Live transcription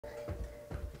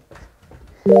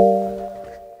Doodle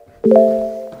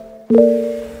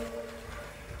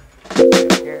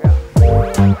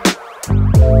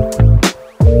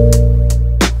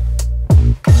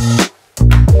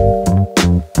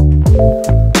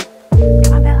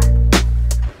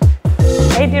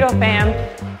Fam,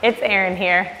 it's Erin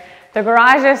here. The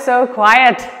garage is so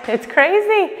quiet, it's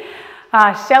crazy.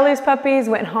 Shelly's puppies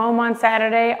went home on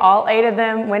Saturday. All 8 of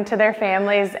them went to their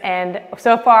families, and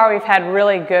so far we've had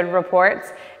really good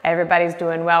reports. Everybody's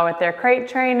doing well with their crate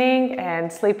training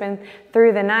and sleeping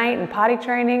through the night and potty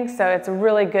training, so it's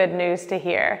really good news to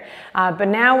hear. But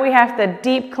now we have to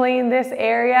deep clean this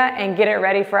area and get it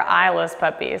ready for Isla's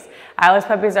puppies. Isla's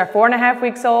puppies are 4.5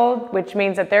 weeks old, which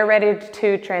means that they're ready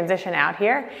to transition out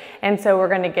here. And so we're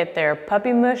gonna get their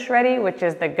puppy mush ready, which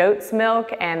is the goat's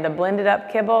milk and the blended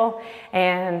up kibble,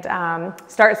 and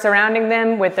start surrounding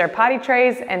them with their potty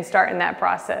trays and starting that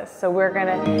process. So we're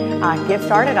gonna get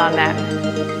started on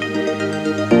that.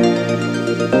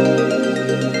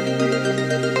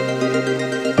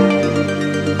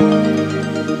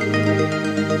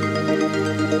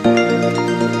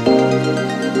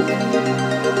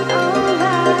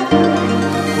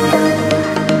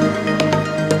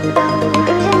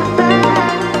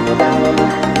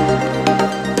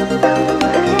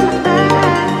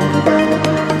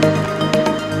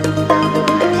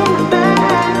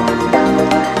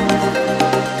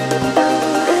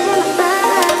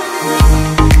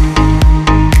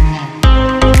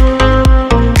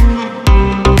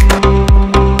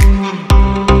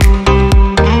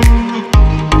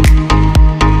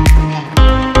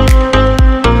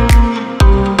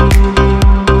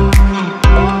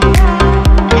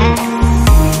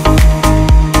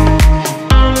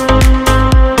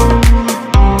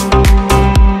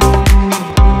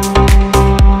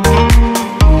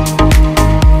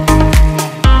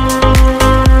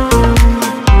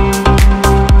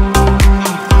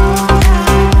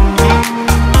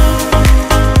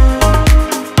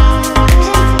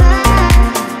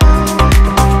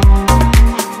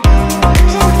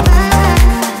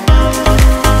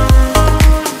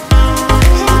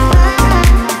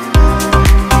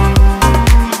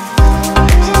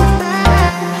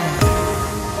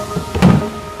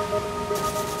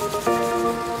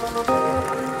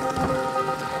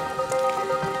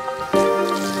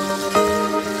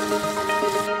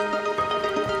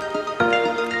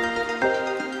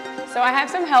 So I have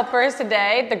some helpers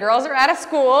today. The girls are out of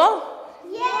school.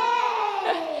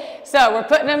 Yay! So we're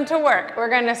putting them to work. We're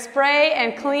going to spray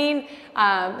and clean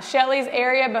Shelly's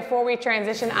area before we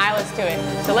transition Isla's to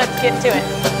it. So let's get to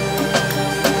it.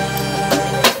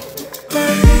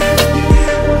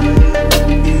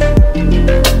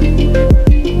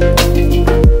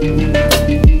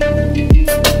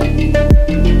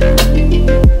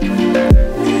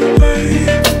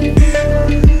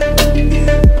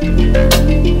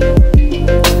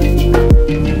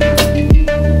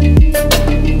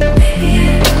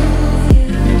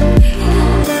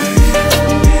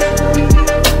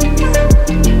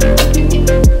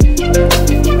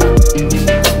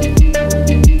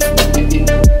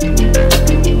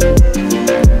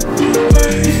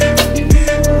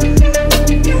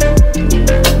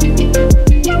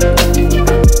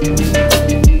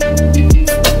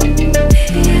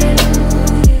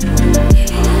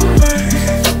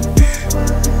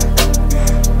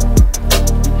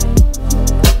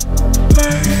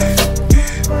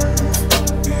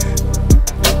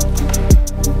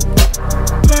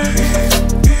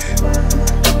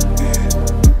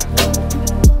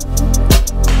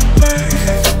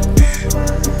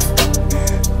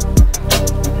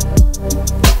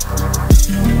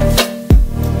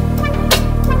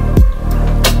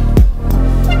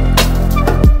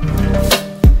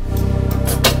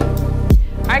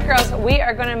 We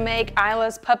are going to make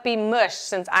Isla's puppy mush.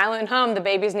 Since Isla and home, the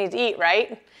babies need to eat,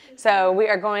 right? So we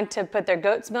are going to put their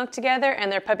goat's milk together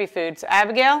and their puppy food. So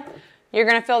Abigail, you're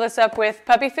going to fill this up with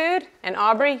puppy food, and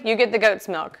Aubrey, you get the goat's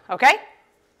milk, okay?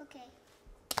 Okay.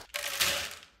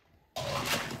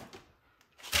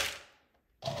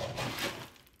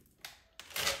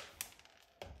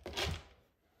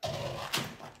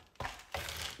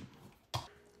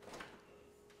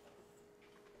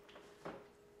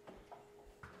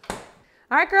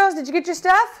 All right, girls, did you get your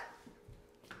stuff?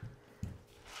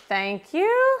 Thank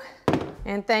you.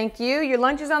 And thank you. Your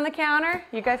lunch is on the counter.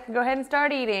 You guys can go ahead and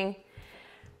start eating.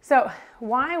 So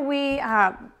why we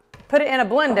put it in a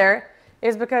blender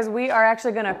is because we are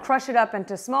actually going to crush it up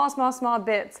into small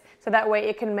bits so that way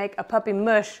it can make a puppy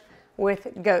mush with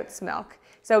goat's milk.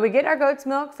 So we get our goat's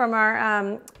milk from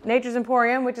our Nature's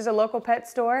Emporium, which is a local pet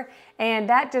store, and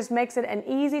that just makes it an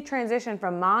easy transition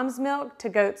from mom's milk to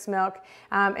goat's milk.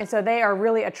 And so they are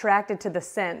really attracted to the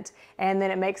scent, and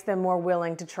then it makes them more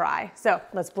willing to try. So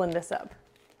let's blend this up.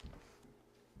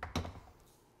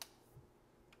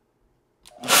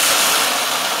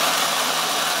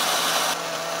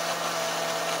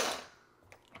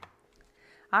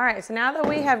 All right, so now that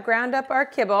we have ground up our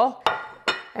kibble,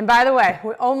 and by the way,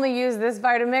 we only use this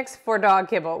Vitamix for dog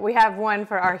kibble. We have one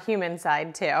for our human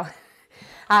side too.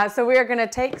 So we are gonna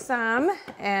take some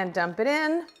and dump it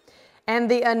in.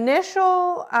 And the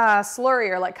initial slurry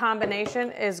or like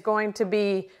combination is going to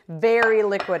be very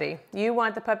liquidy. You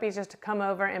want the puppies just to come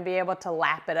over and be able to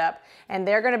lap it up. And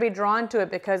they're gonna be drawn to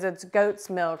it because it's goat's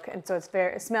milk. And so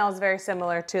it smells very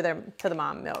similar to the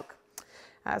mom milk.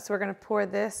 So we're gonna pour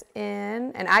this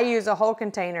in, and I use a whole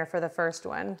container for the first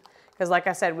one, because like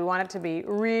I said, we want it to be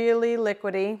really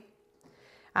liquidy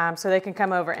so they can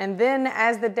come over. And then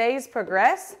as the days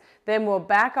progress, then we'll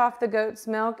back off the goat's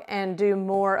milk and do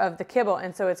more of the kibble.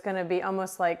 And so it's gonna be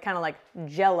almost like, kind of like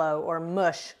jello or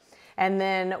mush. And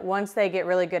then once they get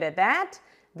really good at that,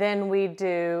 then we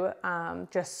do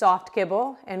just soft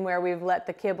kibble, and where we've let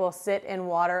the kibble sit in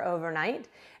water overnight.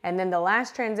 And then the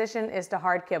last transition is to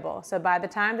hard kibble. So by the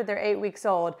time that they're 8 weeks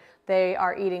old, they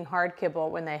are eating hard kibble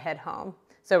when they head home.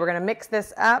 So we're gonna mix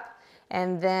this up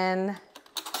and then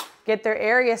get their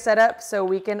area set up so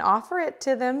we can offer it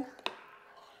to them.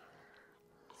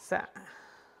 So,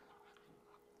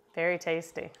 very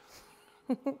tasty.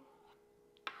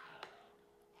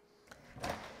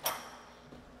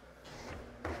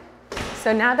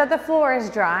 So now that the floor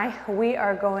is dry, we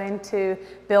are going to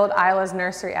build Isla's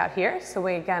nursery out here. So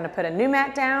we're gonna put a new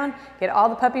mat down, get all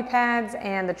the puppy pads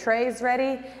and the trays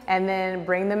ready, and then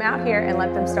bring them out here and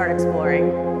let them start exploring.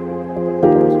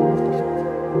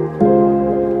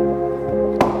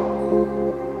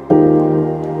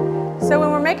 So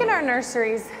when we're making our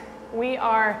nurseries, we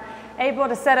are able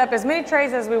to set up as many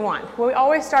trays as we want. We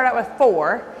always start out with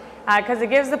 4. Because it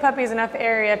gives the puppies enough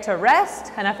area to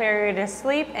rest, enough area to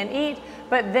sleep and eat,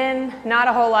 but then not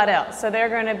a whole lot else. So they're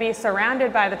going to be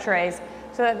surrounded by the trays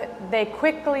so that they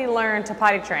quickly learn to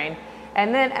potty train.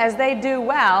 And then as they do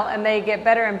well and they get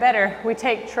better and better, we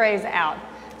take trays out.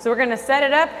 So we're going to set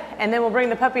it up, and then we'll bring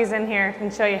the puppies in here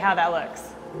and show you how that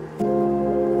looks.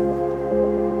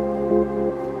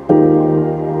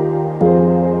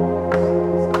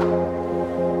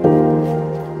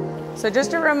 So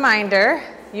just a reminder,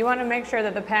 you want to make sure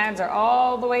that the pads are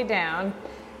all the way down.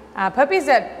 Puppies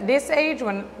at this age,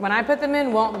 when I put them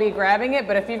in, won't be grabbing it,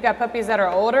 but if you've got puppies that are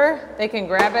older, they can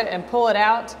grab it and pull it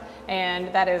out,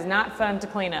 and that is not fun to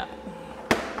clean up.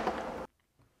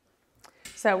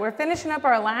 So we're finishing up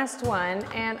our last one,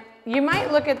 and you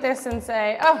might look at this and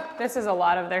say, oh, this is a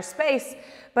lot of their space,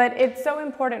 but it's so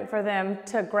important for them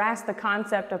to grasp the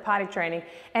concept of potty training,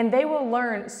 and they will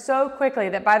learn so quickly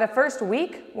that by the first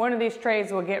week, one of these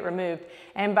trays will get removed,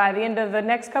 and by the end of the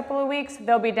next couple of weeks,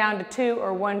 they'll be down to 2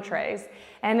 or 1 trays.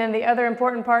 And then the other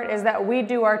important part is that we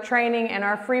do our training and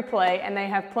our free play, and they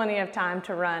have plenty of time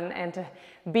to run and to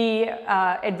be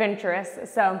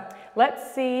adventurous. So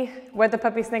let's see what the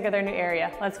puppies think of their new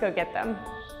area. Let's go get them.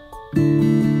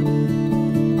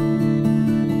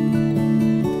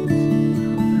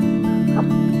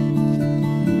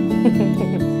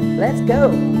 Let's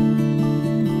go.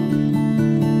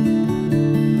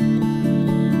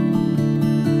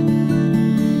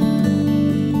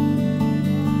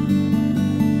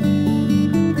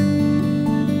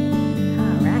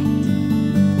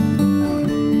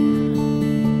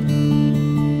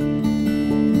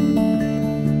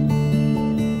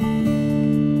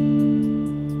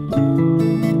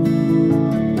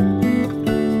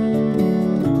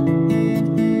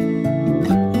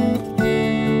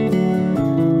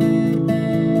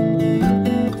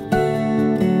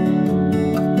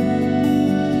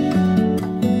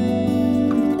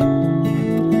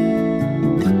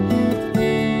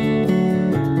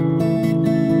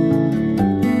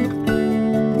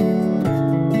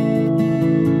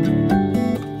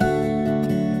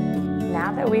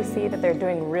 They're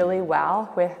doing really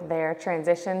well with their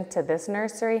transition to this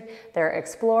nursery. They're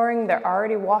exploring, they're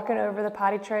already walking over the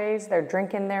potty trays, they're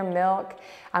drinking their milk.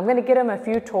 I'm gonna get them a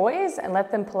few toys and let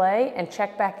them play and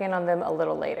check back in on them a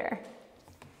little later.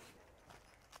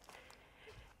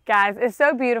 Guys, it's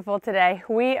so beautiful today.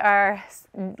 We are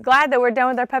glad that we're done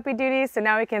with our puppy duties, so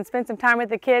now we can spend some time with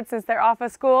the kids since they're off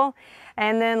of school.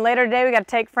 And then later today, we got to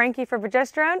take Frankie for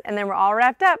progesterone, and then we're all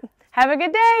wrapped up. Have a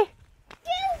good day.